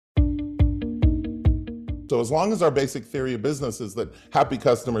So as long as our basic theory of business is that happy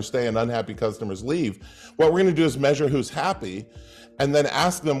customers stay and unhappy customers leave, what we're going to do is measure who's happy and then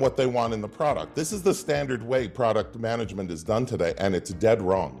ask them what they want in the product. This is the standard way product management is done today, and it's dead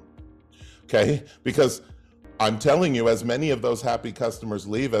wrong. Okay? Because I'm telling you, as many of those happy customers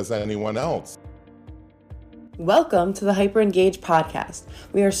leave as anyone else. Welcome to the Hyper Engaged podcast.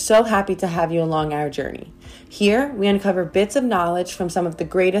 We are so happy to have you along our journey. Here, we uncover bits of knowledge from some of the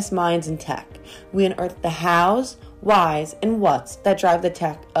greatest minds in tech. We unearth the hows, whys, and whats that drive the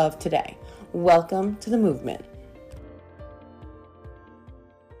tech of today. Welcome to the movement.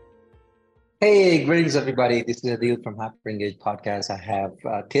 Hey, greetings, everybody. This is Adil from Hyper Engaged Podcast. I have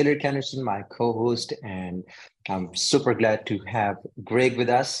Taylor Kenerson, my co-host, and I'm super glad to have Greg with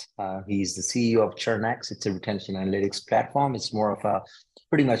us. He's the CEO of ChurnRx. It's a retention analytics platform. It's more of a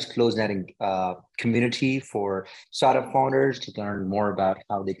pretty much close-netting community for startup founders to learn more about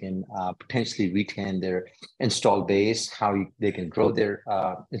how they can potentially retain their install base, how they can grow their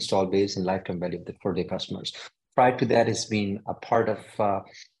install base and lifetime value for their customers. Prior to that, has been a part of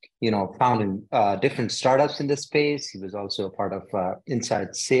founding different startups in this space. He was also a part of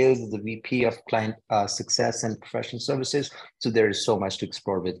inside sales as the VP of client success and professional services. So there is so much to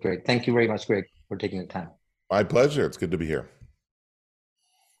explore with Greg. Thank you very much, Greg, for taking the time. My pleasure. It's good to be here.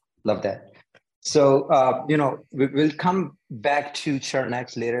 Love that. So, we'll come back to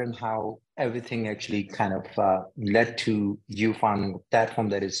ChurnRx later and how everything actually kind of led to you founding a platform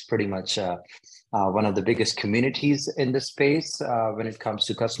that is pretty much one of the biggest communities in the space when it comes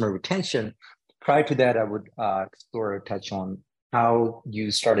to customer retention. Prior to that, I would explore or touch on how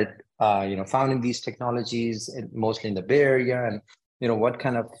you started, founding these technologies, mostly in the Bay Area, and what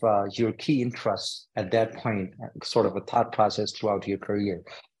kind of your key interests at that point, sort of a thought process throughout your career,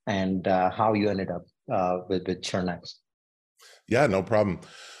 and how you ended up with ChurnRx. Yeah, no problem.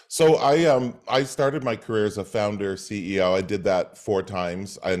 So I started my career as a founder, CEO. I did that 4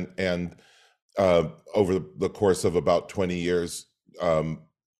 times, and over the course of about 20 years,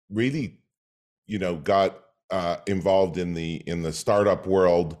 really, got involved in the startup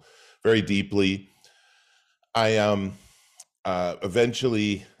world very deeply. I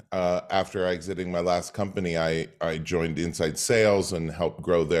eventually, after exiting my last company, I joined inside sales and helped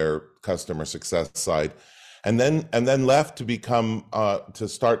grow their customer success side, and then left to become to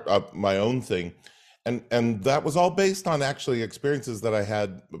start up my own thing. And that was all based on actually experiences that I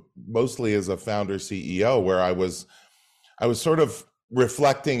had mostly as a founder CEO, where I was sort of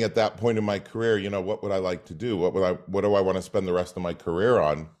reflecting at that point in my career, what would I like to do? What do I want to spend the rest of my career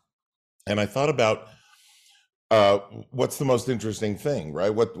on? And I thought about what's the most interesting thing, right?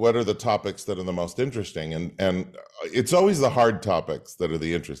 What are the topics that are the most interesting? And it's always the hard topics that are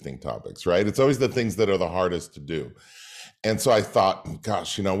the interesting topics, right? It's always the things that are the hardest to do. And so I thought,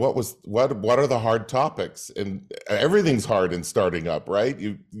 gosh, what are the hard topics? And everything's hard in starting up, right?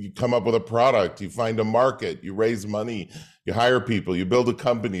 You come up with a product, you find a market, you raise money, you hire people, you build a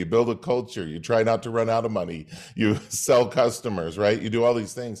company, you build a culture, you try not to run out of money, you sell customers, right? You do all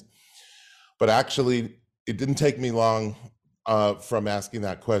these things. But actually, it didn't take me long from asking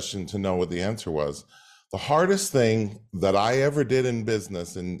that question to know what the answer was. The hardest thing that I ever did in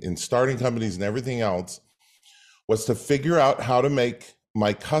business, in starting companies and everything else, was to figure out how to make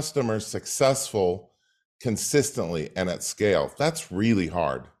my customers successful consistently and at scale. That's really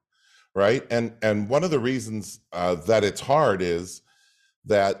hard, right? And one of the reasons that it's hard is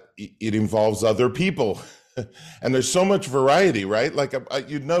that it involves other people. And there's so much variety, right? Like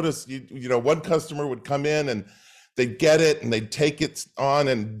you'd notice, one customer would come in and they'd get it and they'd take it on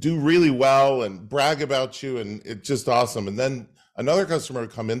and do really well and brag about you, and it's just awesome. And then another customer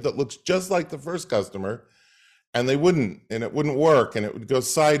would come in that looks just like the first customer, and it wouldn't work, and it would go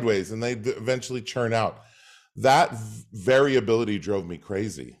sideways, and they'd eventually churn out. That variability drove me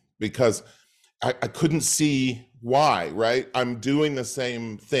crazy because I couldn't see why, right? I'm doing the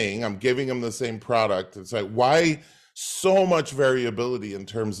same thing, I'm giving them the same product. It's like, why so much variability in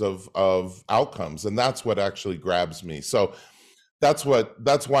terms of outcomes? And that's what actually grabs me. So that's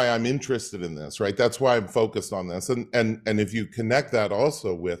why I'm interested in this, right? That's why I'm focused on this. And if you connect that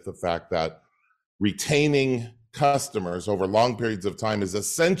also with the fact that retaining customers over long periods of time is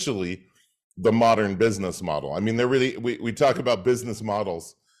essentially the modern business model. I mean, we talk about business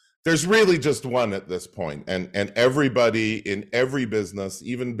models. There's really just one at this point, and everybody in every business,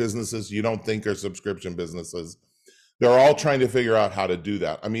 even businesses you don't think are subscription businesses, they're all trying to figure out how to do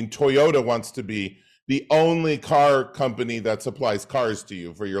that. I mean, Toyota wants to be the only car company that supplies cars to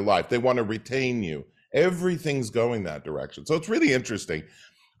you for your life. They want to retain you. Everything's going that direction. So it's really interesting.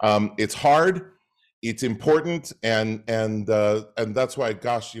 It's hard. it's important, and that's why,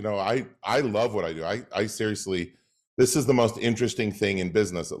 gosh, I love what I do. I seriously, this is the most interesting thing in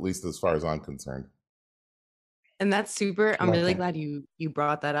business, at least as far as I'm concerned. And that's super. I'm Love really that. glad you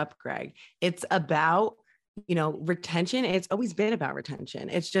brought that up, Greg. It's about, retention. It's always been about retention.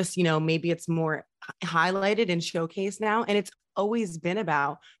 It's just, maybe it's more highlighted and showcased now. And it's always been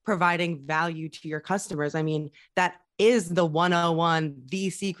about providing value to your customers. I mean, that is the 101, the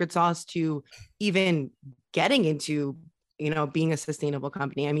secret sauce to even getting into, being a sustainable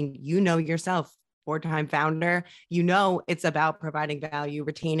company. I mean, yourself, four-time founder, it's about providing value,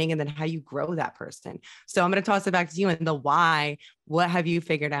 retaining, and then how you grow that person. So I'm going to toss it back to you and the why. What have you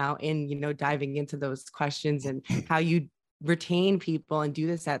figured out in, diving into those questions and how you retain people and do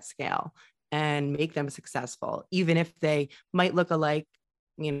this at scale and make them successful, even if they might look alike,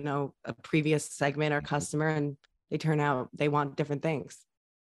 a previous segment or customer, and they turn out they want different things.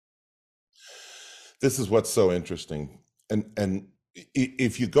 This is what's so interesting. And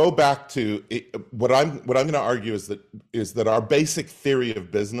if you go back to what I'm going to argue is that our basic theory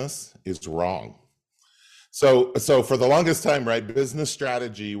of business is wrong. So for the longest time, right, business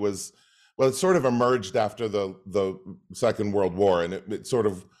strategy was, well, it sort of emerged after the Second World War, and it sort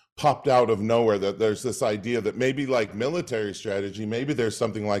of popped out of nowhere that there's this idea that maybe like military strategy, maybe there's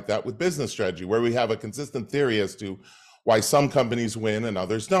something like that with business strategy, where we have a consistent theory as to why some companies win and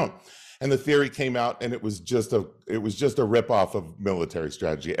others don't. And the theory came out, and it was just a ripoff of military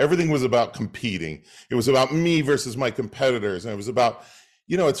strategy. Everything was about competing. It was about me versus my competitors, and it was about,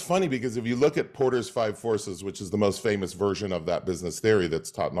 it's funny because if you look at Porter's 5 Forces, which is the most famous version of that business theory that's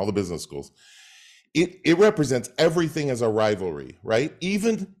taught in all the business schools, it represents everything as a rivalry, right?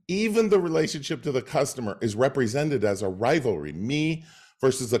 Even the relationship to the customer is represented as a rivalry. Me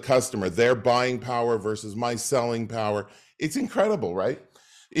versus the customer, their buying power versus my selling power. It's incredible, right?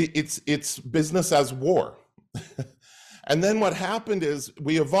 It's business as war. And then what happened is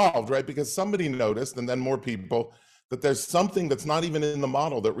we evolved, right? Because somebody noticed, and then more people, that there's something that's not even in the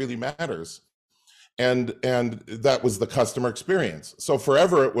model that really matters. And that was the customer experience. So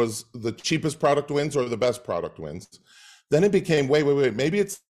forever it was the cheapest product wins or the best product wins. Then it became, wait, maybe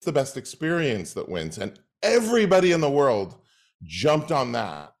it's the best experience that wins. And everybody in the world jumped on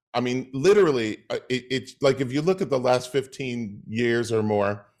that. I mean, literally, it's like if you look at the last 15 years or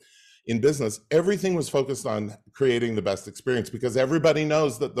more in business, everything was focused on creating the best experience, because everybody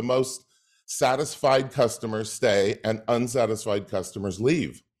knows that the most satisfied customers stay and unsatisfied customers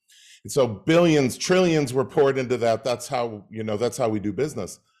leave. And so billions, trillions were poured into that. That's how we do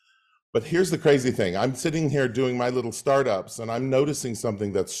business. But here's the crazy thing. I'm sitting here doing my little startups, and I'm noticing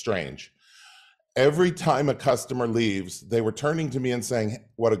something that's strange. Every time a customer leaves, they were turning to me and saying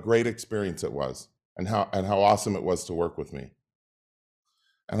what a great experience it was, and how awesome it was to work with me.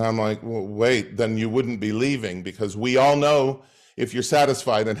 And I'm like, well, wait, then you wouldn't be leaving, because we all know if you're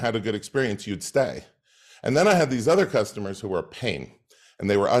satisfied and had a good experience, you'd stay. And then I had these other customers who were a pain, and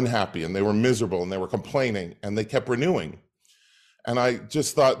they were unhappy, and they were miserable, and they were complaining, and they kept renewing. And I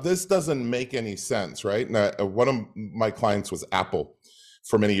just thought, this doesn't make any sense, right? And one of my clients was Apple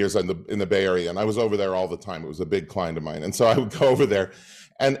for many years in the Bay Area, and I was over there all the time. It was a big client of mine, and so I would go over there,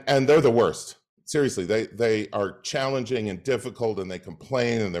 and they're the worst. Seriously, they are challenging and difficult, and they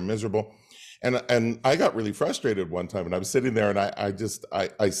complain, and they're miserable. And I got really frustrated one time, and I was sitting there, and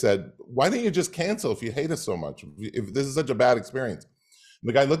I said, why don't you just cancel if you hate us so much? If this is such a bad experience? And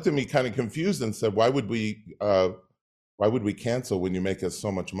the guy looked at me kind of confused and said, why would we cancel when you make us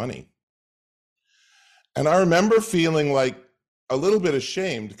so much money? And I remember feeling like a little bit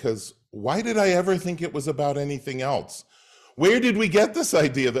ashamed, because why did I ever think it was about anything else? Where did we get this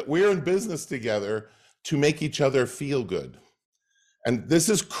idea that we're in business together to make each other feel good? And this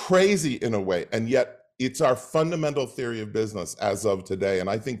is crazy in a way, and yet it's our fundamental theory of business as of today. And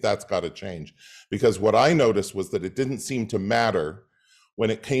I think that's got to change, because what I noticed was that it didn't seem to matter when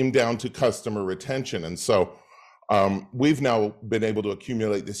it came down to customer retention. And so we've now been able to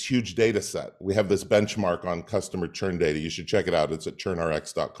accumulate this huge data set. We have this benchmark on customer churn data. You should check it out. It's at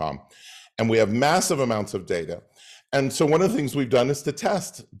ChurnRx.com. And we have massive amounts of data. And so one of the things we've done is to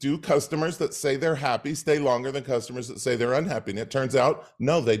test, do customers that say they're happy stay longer than customers that say they're unhappy? And it turns out,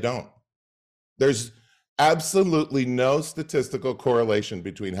 no, they don't. There's absolutely no statistical correlation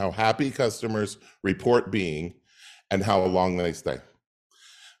between how happy customers report being and how long they stay.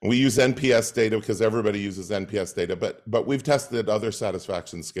 We use NPS data because everybody uses NPS data, but we've tested other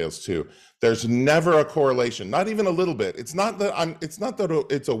satisfaction scales too. There's never a correlation, not even a little bit. It's not that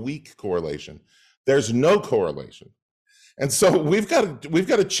it's a weak correlation. There's no correlation. And so we've got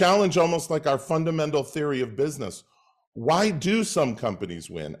to challenge almost like our fundamental theory of business. Why do some companies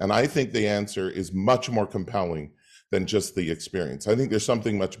win? And I think the answer is much more compelling than just the experience. I think there's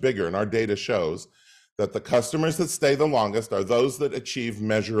something much bigger, and our data shows that the customers that stay the longest are those that achieve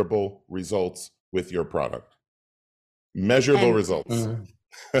measurable results with your product. Measurable results.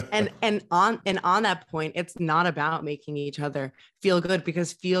 And on that point, it's not about making each other feel good,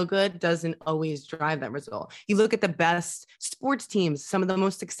 because feel good doesn't always drive that result. You look at the best sports teams, some of the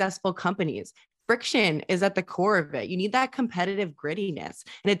most successful companies, friction is at the core of it. You need that competitive grittiness,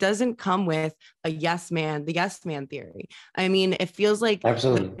 and it doesn't come with the yes man theory. I mean, it feels like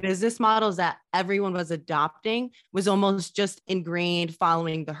Absolutely. the business models that everyone was adopting was almost just ingrained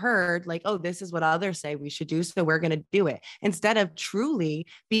following the herd, like, oh, this is what others say we should do, so we're going to do it, instead of truly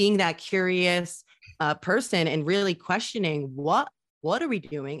being that curious person and really questioning what are we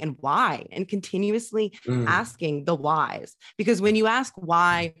doing and why, and continuously asking the whys. Because when you ask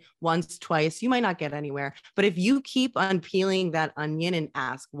why once, twice, you might not get anywhere. But if you keep on peeling that onion and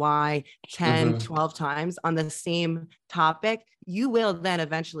ask why 10, 12 times on the same topic, you will then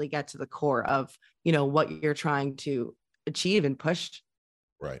eventually get to the core of, what you're trying to achieve and push.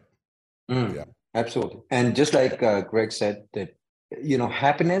 Right. Yeah, absolutely. And just like Greg said, that,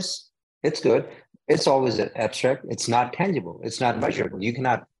 happiness, it's good. It's always abstract. It's not tangible. It's not measurable. You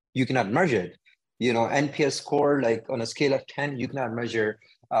cannot measure it. NPS score, like on a scale of 10, you cannot measure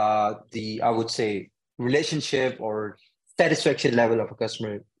I would say, relationship or satisfaction level of a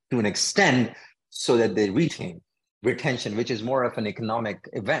customer to an extent so that they retention, which is more of an economic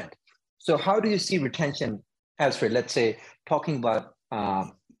event. So how do you see retention elsewhere? Let's say talking about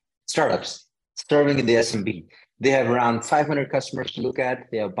startups serving in the SMB. They have around 500 customers to look at.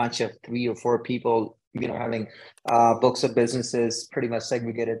 They have a bunch of 3 or 4 people, having books of businesses pretty much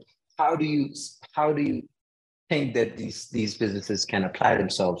segregated. How do you think that these businesses can apply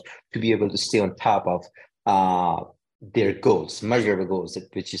themselves to be able to stay on top of their goals, measurable goals,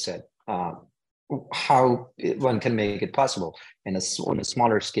 which you said? How one can make it possible on a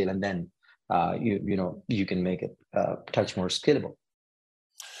smaller scale, and then you can make it touch more scalable.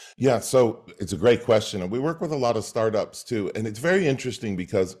 Yeah, so it's a great question, and we work with a lot of startups too, and it's very interesting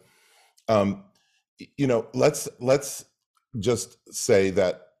because, let's just say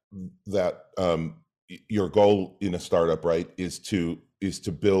that your goal in a startup, right, is to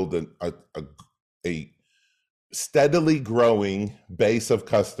build a steadily growing base of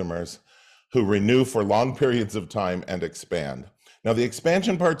customers who renew for long periods of time and expand. Now, the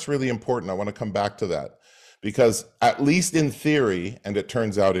expansion part's really important. I want to come back to that. Because at least in theory, and it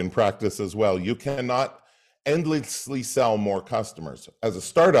turns out in practice as well, you cannot endlessly sell more customers. As a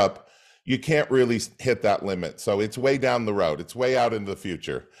startup, you can't really hit that limit. So it's way down the road. It's way out into the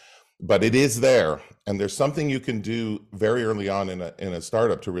future, but it is there. And there's something you can do very early on in a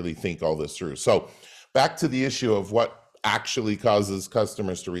startup to really think all this through. So back to the issue of what actually causes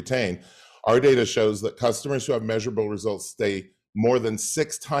customers to retain. Our data shows that customers who have measurable results stay more than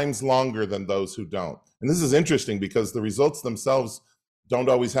 6 times longer than those who don't. And this is interesting because the results themselves don't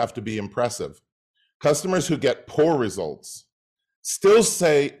always have to be impressive. Customers who get poor results still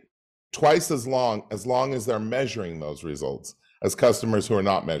stay twice as long as they're measuring those results as customers who are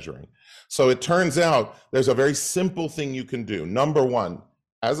not measuring. So it turns out there's a very simple thing you can do. Number one,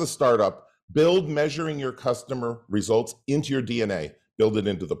 as a startup, build measuring your customer results into your DNA. Build it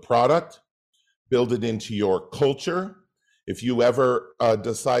into the product, build it into your culture. If you ever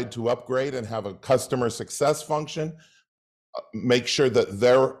decide to upgrade and have a customer success function, make sure that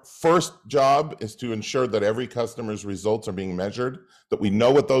their first job is to ensure that every customer's results are being measured, that we know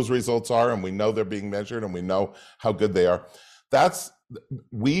what those results are and we know they're being measured and we know how good they are. That's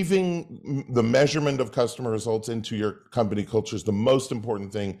weaving the measurement of customer results into your company culture is the most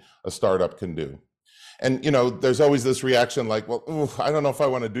important thing a startup can do. And there's always this reaction like, well, I don't know if I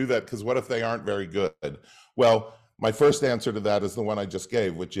want to do that because what if they aren't very good? Well, my first answer to that is the one I just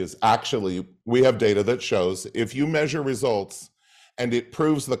gave, which is actually we have data that shows if you measure results and it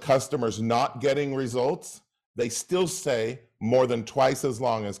proves the customer's not getting results, they still stay more than twice as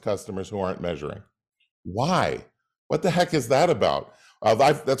long as customers who aren't measuring. Why? What the heck is that about?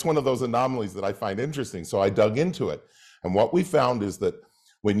 That's one of those anomalies that I find interesting. So I dug into it. And what we found is that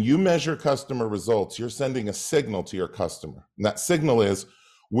when you measure customer results, you're sending a signal to your customer. And that signal is,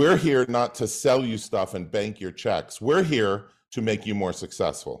 we're here not to sell you stuff and bank your checks. We're here to make you more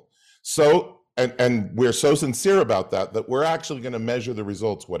successful. So, and we're so sincere about that we're actually going to measure the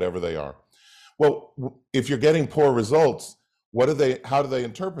results, whatever they are. Well, if you're getting poor results, how do they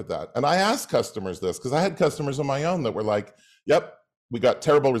interpret that? And I asked customers this because I had customers of my own that were like, yep, we got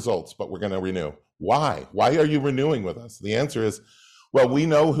terrible results, but we're going to renew. Why? Why are you renewing with us? The answer is, well, we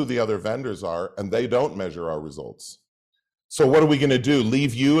know who the other vendors are and they don't measure our results. So what are we going to do?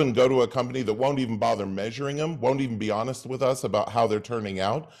 Leave you and go to a company that won't even bother measuring them, won't even be honest with us about how they're turning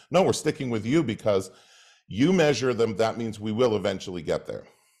out? No, we're sticking with you because you measure them. That means we will eventually get there.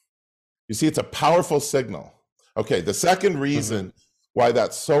 You see, it's a powerful signal. Okay, the second reason why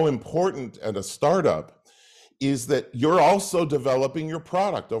that's so important at a startup is that you're also developing your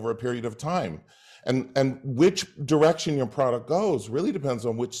product over a period of time. And which direction your product goes really depends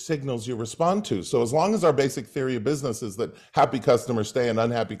on which signals you respond to. So as long as our basic theory of business is that happy customers stay and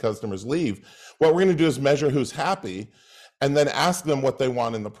unhappy customers leave, what we're going to do is measure who's happy and then ask them what they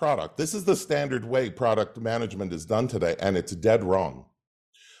want in the product. This is the standard way product management is done today, and it's dead wrong.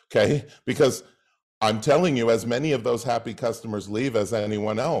 Okay? Because I'm telling you, as many of those happy customers leave as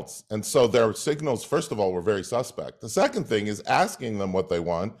anyone else. And so their signals, first of all, were very suspect. The second thing is asking them what they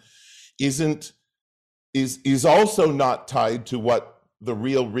want is also not tied to what the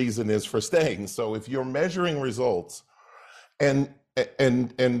real reason is for staying. So if you're measuring results and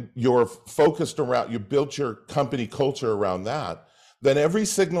you're focused around, you built your company culture around that, then every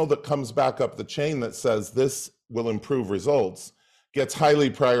signal that comes back up the chain that says this will improve results gets highly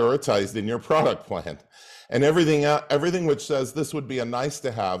prioritized in your product plan. And everything which says this would be a nice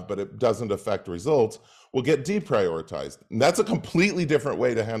to have, but it doesn't affect results, will get deprioritized. And that's a completely different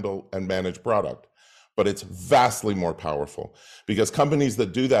way to handle and manage product. But it's vastly more powerful because companies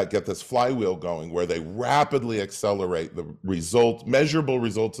that do that get this flywheel going where they rapidly accelerate the measurable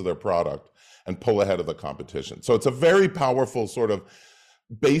results of their product and pull ahead of the competition. So it's a very powerful sort of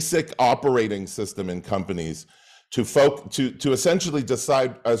basic operating system in companies to essentially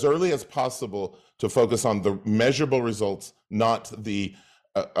decide as early as possible to focus on the measurable results, not the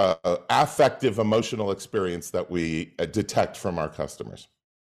affective emotional experience that we detect from our customers.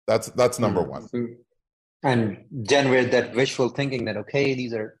 That's number one. And generate that visual thinking that, okay,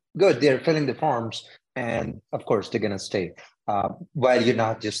 these are good, they're filling the forms, and of course they're going to stay. While you're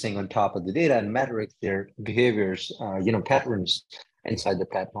not just staying on top of the data and metrics, their behaviors, patterns inside the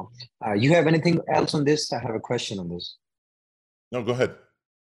platform. You have anything else on this? I have a question on this. No, go ahead.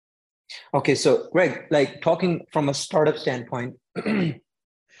 Okay, so Greg, like talking from a startup standpoint,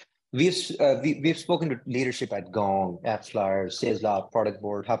 we've spoken to leadership at Gong, AppsFlyer, SalesLoft, Product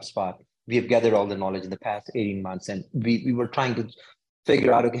Board, HubSpot. We have gathered all the knowledge in the past 18 months, and we were trying to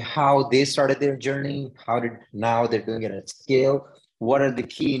figure out, okay, how they started their journey, now they're doing it at scale. What are the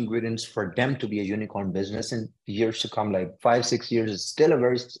key ingredients for them to be a unicorn business in years to come? Like 5-6 years is still a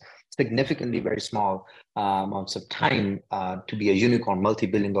very significantly very small amounts of time to be a unicorn,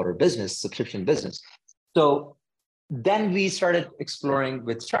 multi-billion-dollar business, subscription business. So then we started exploring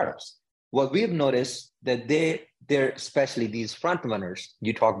with startups. What we've noticed that they're especially these front runners.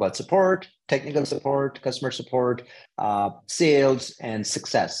 You talk about support, technical support, customer support, sales, and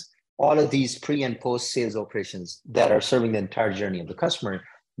success. All of these pre and post sales operations that are serving the entire journey of the customer.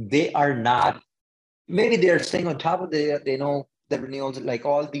 They are not. Maybe they're staying on top of they know the renewals, like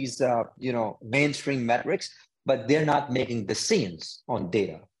all these mainstream metrics, but they're not making decisions on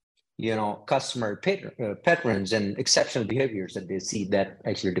data. Customer patterns and exceptional behaviors that they see that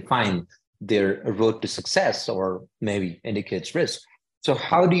actually define their road to success or maybe indicates risk. So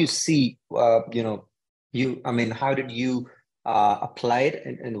how do you see, how did you apply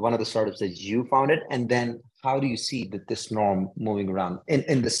it in one of the startups that you founded? And then how do you see that this norm moving around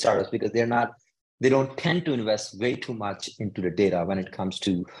in the startups? Because they don't tend to invest way too much into the data when it comes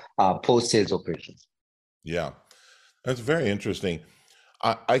to post-sales operations. Yeah, that's very interesting.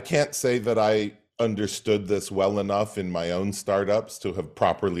 I can't say that I understood this well enough in my own startups to have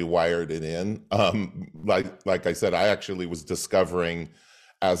properly wired it in. Like I said, I actually was discovering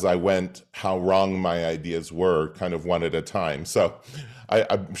as I went how wrong my ideas were, kind of one at a time. So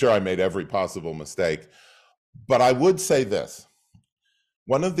I'm sure I made every possible mistake. But I would say this.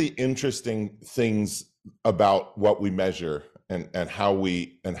 One of the interesting things about what we measure and how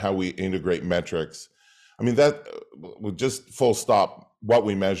we integrate metrics, I mean, that with just full stop, what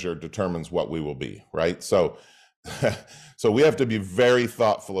we measure determines what we will be, right? So we have to be very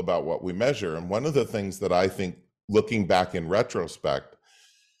thoughtful about what we measure. And one of the things that I think, looking back in retrospect,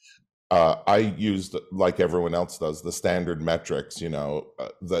 I used, like everyone else does, the standard metrics,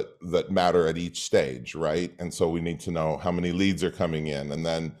 that matter at each stage, right? And so we need to know how many leads are coming in, and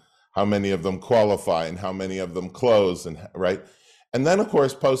then how many of them qualify, and how many of them close, and right. And then, of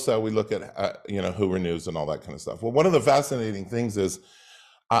course, post-sale, we look at, who renews and all that kind of stuff. Well, one of the fascinating things is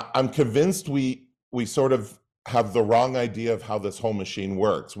I'm convinced we sort of have the wrong idea of how this whole machine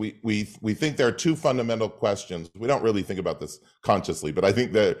works. We think there are two fundamental questions. We don't really think about this consciously, but I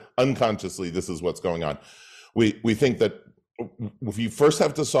think that unconsciously, this is what's going on. We think that if you first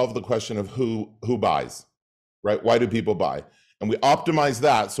have to solve the question of who buys, right? Why do people buy? And we optimize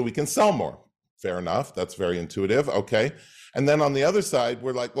that so we can sell more. Fair enough. That's very intuitive. Okay. And then on the other side,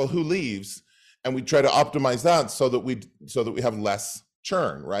 we're like, well, who leaves? And we try to optimize that so that we have less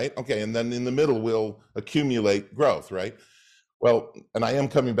churn, right? Okay. And then in the middle, we'll accumulate growth, right? Well, and I am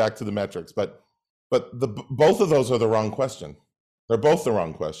coming back to the metrics, but both of those are the wrong question. They're both the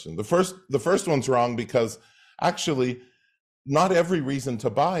wrong question. The first one's wrong because actually not every reason to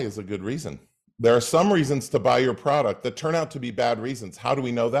buy is a good reason. There are some reasons to buy your product that turn out to be bad reasons. How do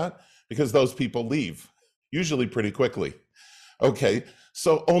we know that? Because those people leave, usually pretty quickly. Okay,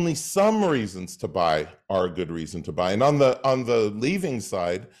 so only some reasons to buy are a good reason to buy. And on the leaving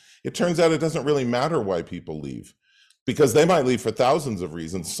side, it turns out it doesn't really matter why people leave, because they might leave for thousands of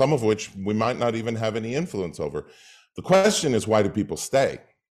reasons, some of which we might not even have any influence over. The question is, why do people stay?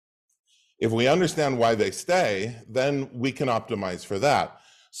 If we understand why they stay, then we can optimize for that.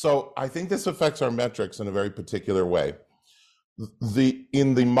 So I think this affects our metrics in a very particular way.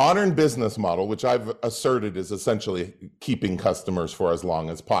 In the modern business model, which I've asserted is essentially keeping customers for as long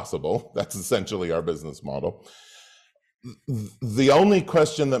as possible, that's essentially our business model. The only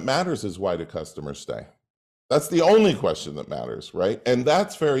question that matters is, why do customers stay? That's the only question that matters, right? And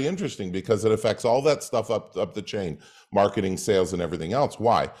that's very interesting because it affects all that stuff up the chain, marketing, sales, and everything else.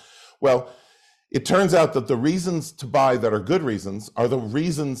 Why? Well, it turns out that the reasons to buy that are good reasons are the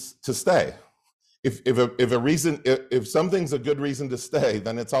reasons to stay. If something's a good reason to stay,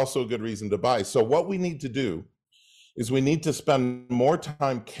 then it's also a good reason to buy. So what we need to do is we need to spend more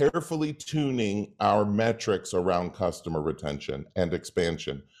time carefully tuning our metrics around customer retention and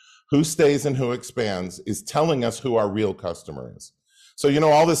expansion. Who stays and who expands is telling us who our real customer is. So,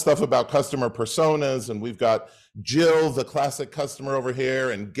 all this stuff about customer personas, and we've got Jill, the classic customer over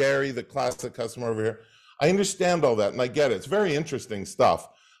here, and Gary, the classic customer over here. I understand all that, and I get it. It's very interesting stuff,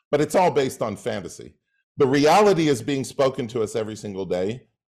 but it's all based on fantasy. The reality is being spoken to us every single day,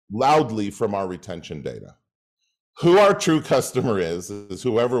 loudly from our retention data. Who our true customer is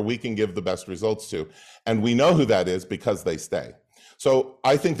whoever we can give the best results to, and we know who that is because they stay. So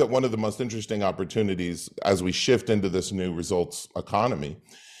I think that one of the most interesting opportunities as we shift into this new results economy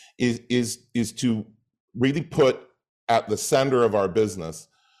is to really put at the center of our business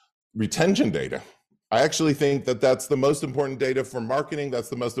retention data. I actually think that that's the most important data for marketing. That's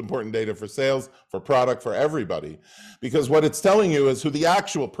the most important data for sales, for product, for everybody, because what it's telling you is who the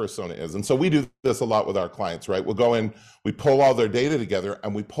actual persona is. And so we do this a lot with our clients, right? We'll go in, we pull all their data together,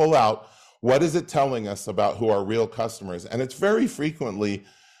 and we pull out what is it telling us about who our real customer is. And it's very frequently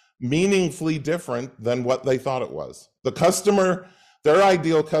meaningfully different than what they thought it was. The customer, their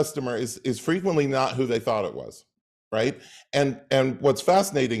ideal customer is frequently not who they thought it was, right? And what's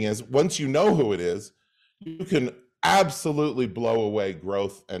fascinating is once you know who it is, you can absolutely blow away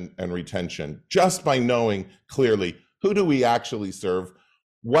growth and retention just by knowing clearly who do we actually serve,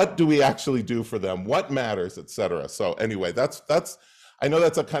 what do we actually do for them, what matters, et cetera. So anyway, that's I know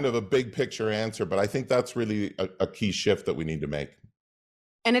that's a kind of a big picture answer, but I think that's really a key shift that we need to make.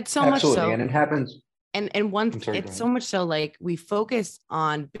 And it's so Absolutely. much so. And it happens. It's so much so, like, we focus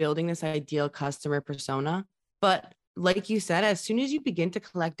on building this ideal customer persona, but like you said, as soon as you begin to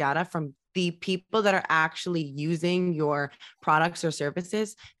collect data from the people that are actually using your products or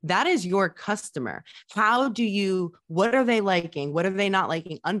services, that is your customer. What are they liking? What are they not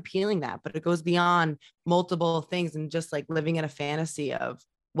liking? Unpeeling that, but it goes beyond multiple things and just like living in a fantasy of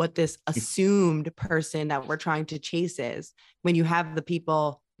what this assumed person that we're trying to chase is when you have the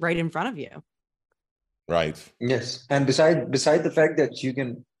people right in front of you. Right. Yes. And beside the fact that you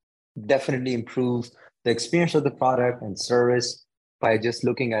can definitely improve the experience of the product and service by just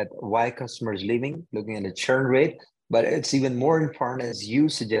looking at why customers leaving, looking at the churn rate. But it's even more important, as you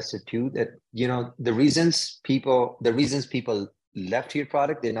suggested too, that the reasons people left your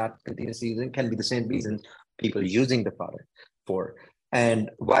product, they're not continuously using, can be the same reasons people using the product for.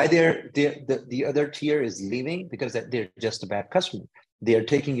 And why the other tier is leaving, because they're just a bad customer. They're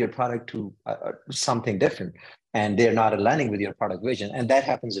taking your product to something different, and they're not aligning with your product vision. And that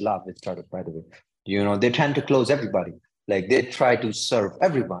happens a lot with startups, by the way. They tend to close everybody. Like, they try to serve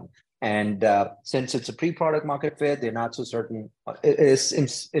everyone. And since it's a pre-product market fit, they're not so certain. It is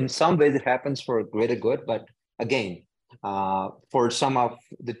in some ways it happens for greater good. But again, for some of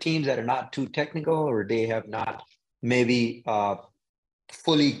the teams that are not too technical, or they have not maybe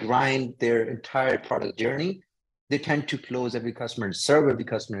fully grind their entire product journey, they tend to close every customer and serve every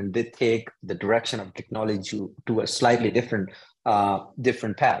customer, and they take the direction of technology to a slightly different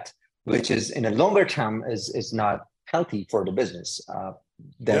path, which is in a longer term is not healthy for the business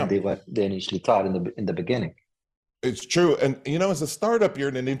than what they initially thought in the beginning. It's true. And, as a startup, you're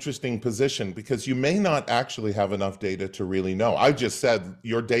in an interesting position because you may not actually have enough data to really know. I just said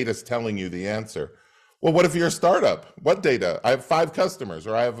your data's telling you the answer. Well, what if you're a startup? What data? I have 5 customers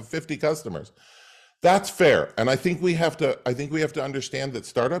or I have 50 customers. That's fair. And I think we have to understand that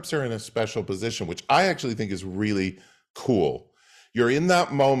startups are in a special position, which I actually think is really cool. You're in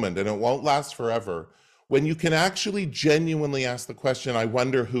that moment and it won't last forever when you can actually genuinely ask the question, I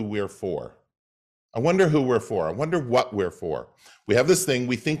wonder who we're for. I wonder who we're for. I wonder what we're for. We have this thing,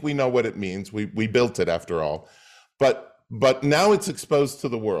 we think we know what it means. We built it after all. But now it's exposed to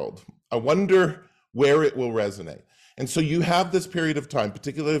the world. I wonder where it will resonate. And so you have this period of time,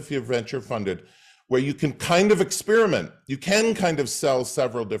 particularly if you're venture funded, where you can kind of experiment. You can kind of sell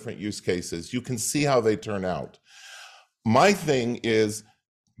several different use cases. You can see how they turn out. My thing is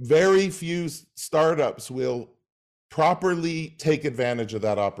very few startups will properly take advantage of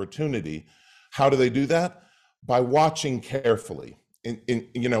that opportunity. How do they do that? By watching carefully.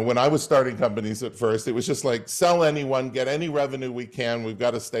 When I was starting companies at first, it was just like sell anyone, get any revenue we can. We've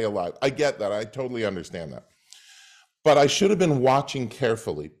got to stay alive. I get that. I totally understand that. But I should have been watching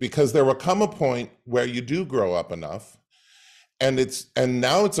carefully because there will come a point where you do grow up enough. And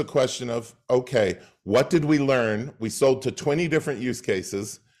now it's a question of, okay, what did we learn? We sold to 20 different use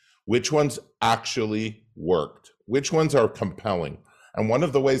cases. Which ones actually worked? Which ones are compelling? And one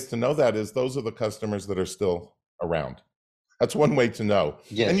of the ways to know that is those are the customers that are still around. That's one way to know.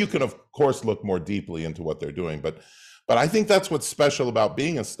 Yes. And you can, of course, look more deeply into what they're doing. But I think that's what's special about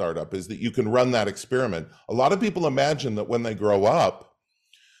being a startup is that you can run that experiment. A lot of people imagine that when they grow up,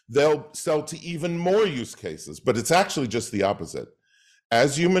 they'll sell to even more use cases, but it's actually just the opposite.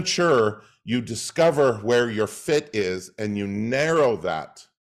 As you mature, you discover where your fit is and you narrow that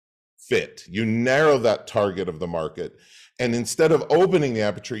fit. You narrow that target of the market. And instead of opening the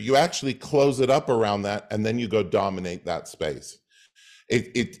aperture, you actually close it up around that, and then you go dominate that space.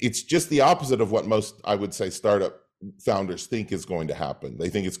 It's just the opposite of what most, I would say, startup founders think is going to happen. They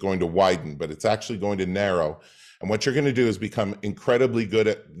think it's going to widen, but it's actually going to narrow. And what you're going to do is become incredibly good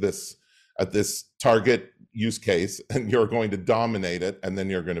at this target use case, and you're going to dominate it, and then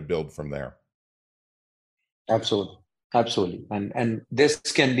you're going to build from there. Absolutely. Absolutely. And this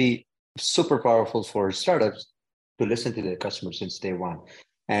can be super powerful for startups to listen to their customers since day one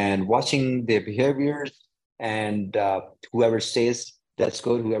and watching their behaviors, and whoever stays, that's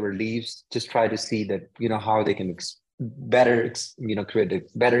good. Whoever leaves, just try to see that, how they can create a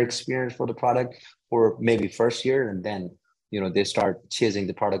better experience for the product for maybe first year. And then, they start chasing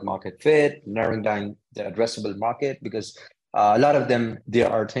the product market fit, narrowing down the addressable market, because a lot of them, they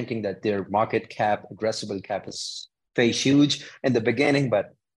are thinking that their market cap, addressable cap is very huge in the beginning,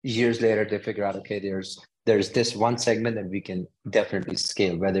 but years later they figure out, okay, there's this one segment that we can definitely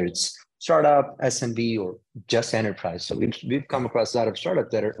scale, whether it's startup, SMB, or just enterprise. So we've come across a lot of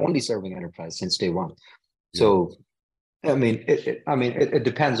startups that are only serving enterprise since day one. Yeah. So, it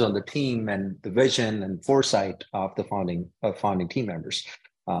depends on the team and the vision and foresight of the founding team members.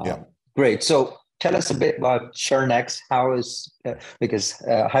 Great. So tell us a bit about ChurnRx. How is because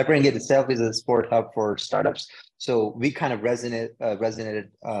HyperEngage itself is a support hub for startups. So we kind of resonated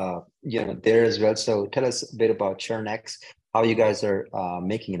there as well. So tell us a bit about ChurnRx, how you guys are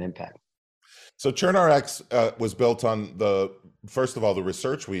making an impact. So ChurnRx was built on first of all, the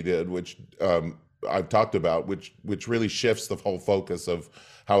research we did, which I've talked about, which really shifts the whole focus of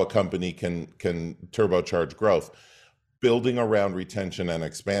how a company can turbocharge growth, building around retention and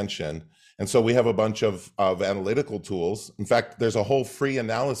expansion. And so we have a bunch of analytical tools. In fact, there's a whole free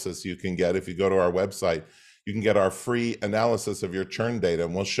analysis you can get if you go to our website. You can get our free analysis of your churn data,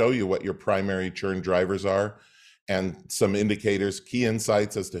 and we'll show you what your primary churn drivers are and some indicators, key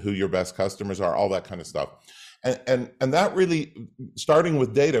insights as to who your best customers are, all that kind of stuff. And that really, starting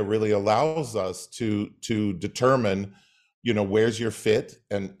with data, really allows us to determine, where's your fit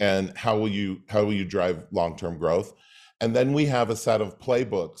and how will you drive long-term growth. And then we have a set of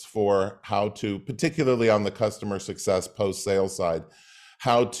playbooks for how to, particularly on the customer success post-sale side,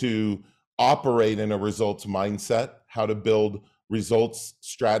 how to operate in a results mindset, how to build results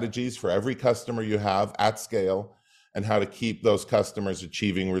strategies for every customer you have at scale, and how to keep those customers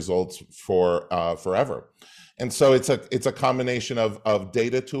achieving results for forever. And so it's a combination of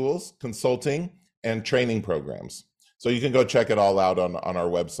data tools, consulting, and training programs. So you can go check it all out on our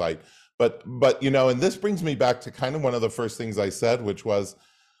website. But and this brings me back to kind of one of the first things I said, which was,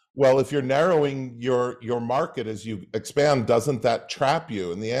 well, if you're narrowing your market as you expand, doesn't that trap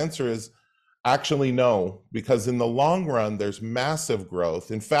you? And the answer is, Actually, no, because in the long run, there's massive growth.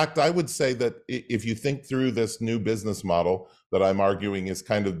 In fact, I would say that if you think through this new business model that I'm arguing is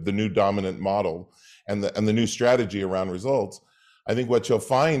kind of the new dominant model and the new strategy around results, I think what you'll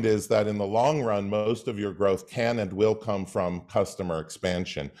find is that in the long run, most of your growth can and will come from customer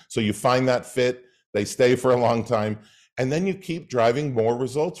expansion. So you find that fit, they stay for a long time, and then you keep driving more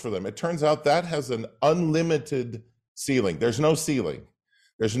results for them. It turns out that has an unlimited ceiling. There's no ceiling.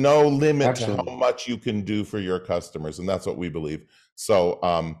 There's no limit Absolutely. to how much you can do for your customers, and that's what we believe. So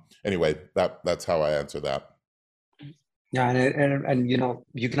anyway, that's how I answer that. Yeah, and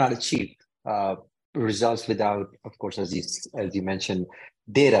you cannot achieve results without, of course, as you mentioned,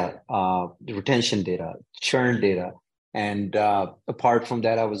 data, retention data, churn data, and apart from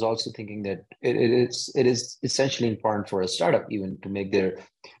that, I was also thinking that it is essentially important for a startup even to make their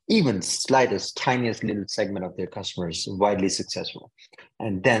even slightest, tiniest little segment of their customers widely successful,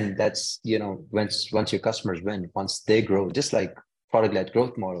 and then that's once your customers win, once they grow, just like product-led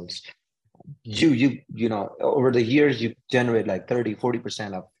growth models. Over the years you generate like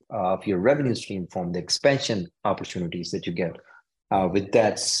 30-40% of your revenue stream from the expansion opportunities that you get with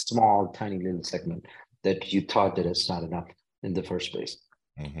that small tiny little segment that you thought that it's not enough in the first place.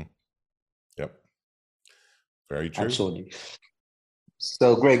 Mm-hmm. Yep, very true. Absolutely.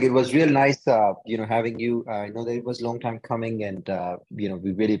 So, Greg, it was real nice, having you. I know that it was a long time coming, and we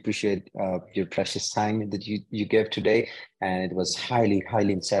really appreciate your precious time that you gave today, and it was highly,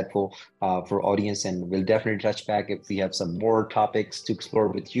 highly insightful for audience. And we'll definitely touch back if we have some more topics to explore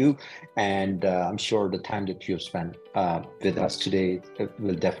with you. And I'm sure the time that you've spent with us today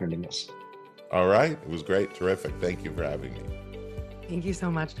will definitely miss. All right, it was great, terrific. Thank you for having me. Thank you so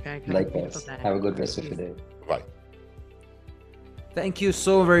much, Greg. Likewise. Have a good rest of your day. Bye. Thank you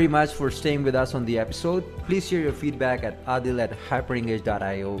so very much for staying with us on the episode. Please share your feedback at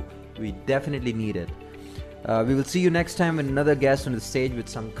adil@hyperengage.io. We definitely need it. We will see you next time with another guest on the stage with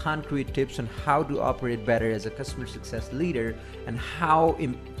some concrete tips on how to operate better as a customer success leader and how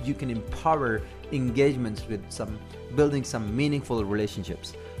you can empower engagements with building some meaningful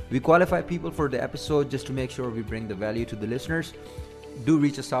relationships. We qualify people for the episode just to make sure we bring the value to the listeners. Do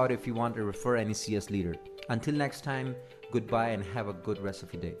reach us out if you want to refer any CS leader. Until next time, goodbye and have a good rest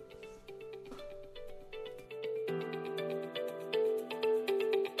of your day.